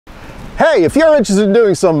Hey, if you're interested in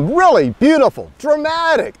doing some really beautiful,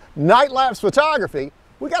 dramatic night lapse photography,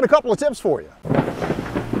 we got a couple of tips for you.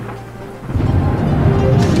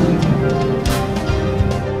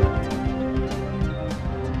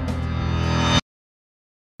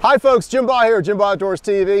 Hi folks, Jim Baugh here,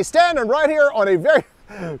 JBOTV, standing right here on a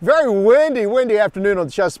very windy afternoon on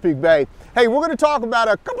the Chesapeake Bay. Hey, we're going to talk about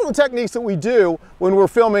a couple of techniques that we do when we're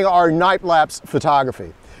filming our night lapse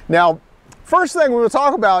photography. Now, first thing we're going to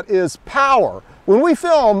talk about is power. When we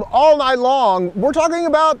film all night long, we're talking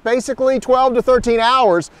about basically 12 to 13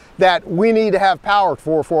 hours that we need to have power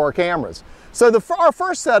for our cameras. So our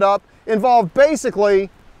first setup involved basically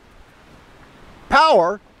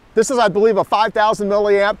power. This is, I believe, a 5,000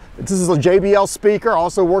 milliamp. This is a JBL speaker,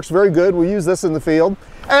 also works very good. We use this in the field.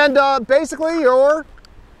 And basically your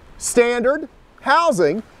standard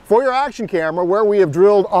housing for your action camera, where we have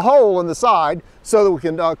drilled a hole in the side so that we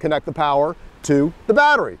can connect the power to the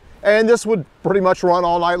battery. And this would pretty much run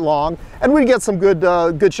all night long, and we'd get some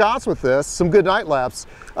good shots with this, some good night lapse.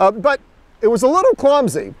 But it was a little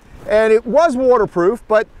clumsy, and it was waterproof,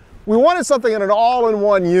 but we wanted something in an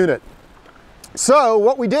all-in-one unit. So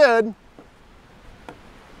what we did,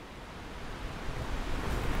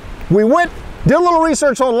 we did a little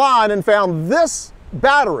research online and found this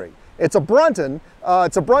battery. It's a Brunton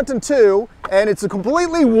 2, and it's a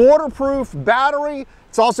completely waterproof battery.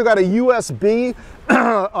 It's also got a USB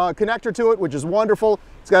connector to it, which is wonderful.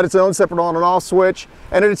 It's got its own separate on and off switch,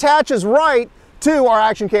 and it attaches right to our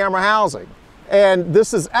action camera housing. And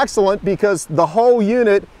this is excellent because the whole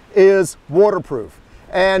unit is waterproof.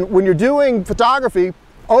 And when you're doing photography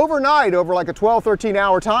overnight, over like a 12, 13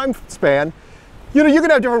 hour time span, you know, you're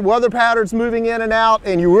gonna have different weather patterns moving in and out,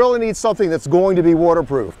 and you really need something that's going to be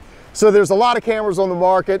waterproof. So there's a lot of cameras on the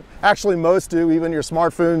market. Actually, most do. Even your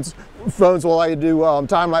smartphones will allow you to do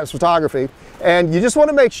time-lapse photography. And you just want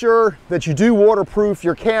to make sure that you do waterproof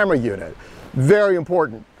your camera unit. Very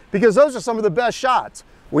important, because those are some of the best shots.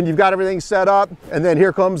 When you've got everything set up, and then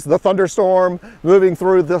here comes the thunderstorm moving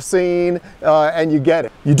through the scene, and you get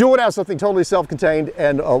it. You do want to have something totally self-contained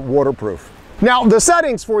and waterproof. Now, the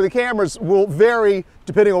settings for the cameras will vary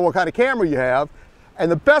depending on what kind of camera you have. And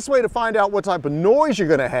the best way to find out what type of noise you're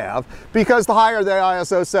going to have, because the higher the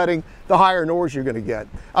ISO setting, the higher noise you're going to get.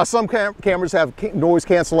 Some cameras have noise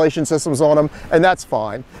cancellation systems on them, and that's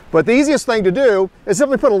fine. But the easiest thing to do is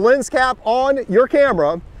simply put a lens cap on your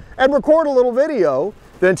camera and record a little video,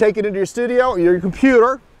 then take it into your studio or your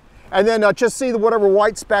computer, and then just see whatever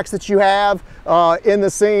white specks that you have in the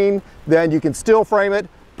scene. Then you can still frame it,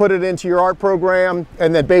 put it into your art program,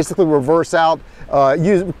 and then basically reverse out,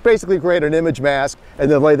 basically create an image mask, and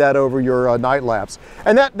then lay that over your night lapse.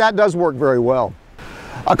 And that does work very well.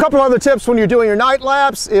 A couple other tips when you're doing your night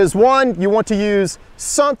lapse is, one, you want to use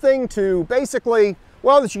something to basically,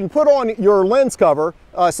 well, that you can put on your lens cover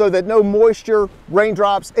so that no moisture,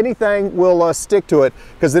 raindrops, anything will stick to it,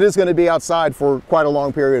 because it is going to be outside for quite a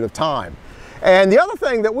long period of time. And the other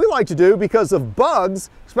thing that we like to do, because of bugs,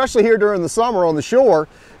 especially here during the summer on the shore,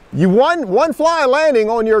 one fly landing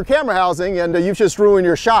on your camera housing and you've just ruined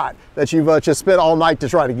your shot that you've just spent all night to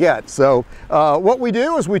try to get. So what we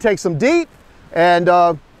do is we take some DEET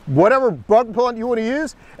and whatever bug repellent you want to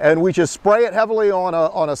use, and we just spray it heavily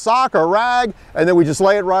on a sock or a rag, and then we just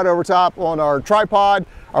lay it right over top on our tripod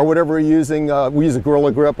or whatever we're using. We use a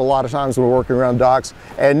Gorilla Grip a lot of times when we're working around docks,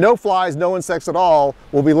 and no flies, no insects at all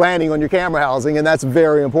will be landing on your camera housing, and that's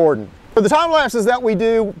very important. For the time lapses that we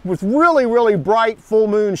do with really bright full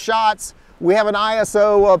moon shots, we have an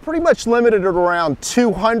ISO pretty much limited at around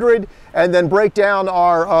 200, and then break down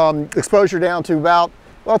our exposure down to about,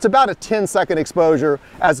 well, it's about a 10-second exposure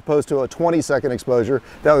as opposed to a 20-second exposure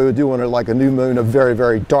that we would do on like a new moon, a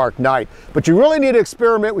very dark night. But you really need to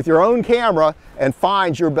experiment with your own camera and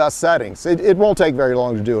find your best settings. It won't take very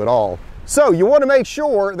long to do it all. So you want to make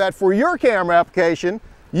sure that for your camera application,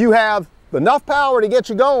 you have enough power to get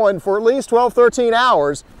you going for at least 12, 13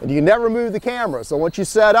 hours, and you can never move the camera. So once you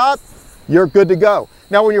set up, you're good to go.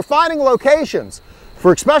 Now, when you're finding locations,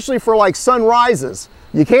 especially for like sunrises,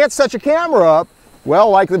 you can't set your camera up, well,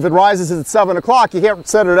 like if it rises at 7 o'clock, you can't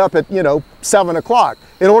set it up at, 7 o'clock.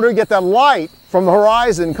 In order to get that light from the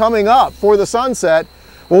horizon coming up for the sunset,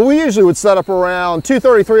 well, we usually would set up around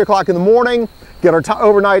 2:30, 3 o'clock in the morning, get our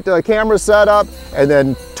overnight cameras set up, and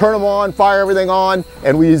then turn them on, fire everything on,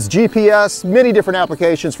 and we use GPS, many different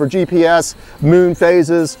applications for GPS, moon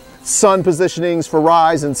phases, sun positionings for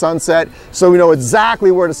rise and sunset, so we know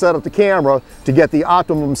exactly where to set up the camera to get the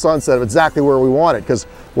optimum sunset of exactly where we want it, because,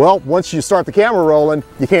 well, once you start the camera rolling,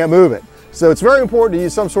 you can't move it. So it's very important to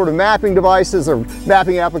use some sort of mapping devices or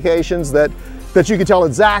mapping applications that that you can tell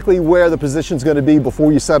exactly where the position is going to be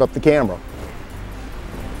before you set up the camera.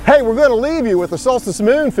 Hey, we're going to leave you with the solstice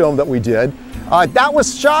moon film that we did. That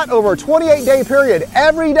was shot over a 28-day period.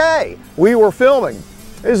 Every day we were filming.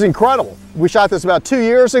 It was incredible. We shot this about 2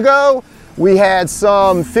 years ago. We had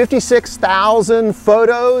some 56,000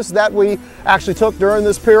 photos that we actually took during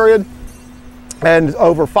this period, and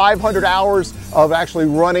over 500 hours of actually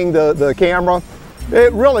running the camera.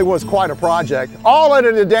 It really was quite a project. All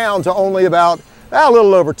edited down to only about a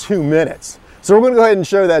little over 2 minutes. So we're going to go ahead and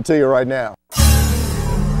show that to you right now.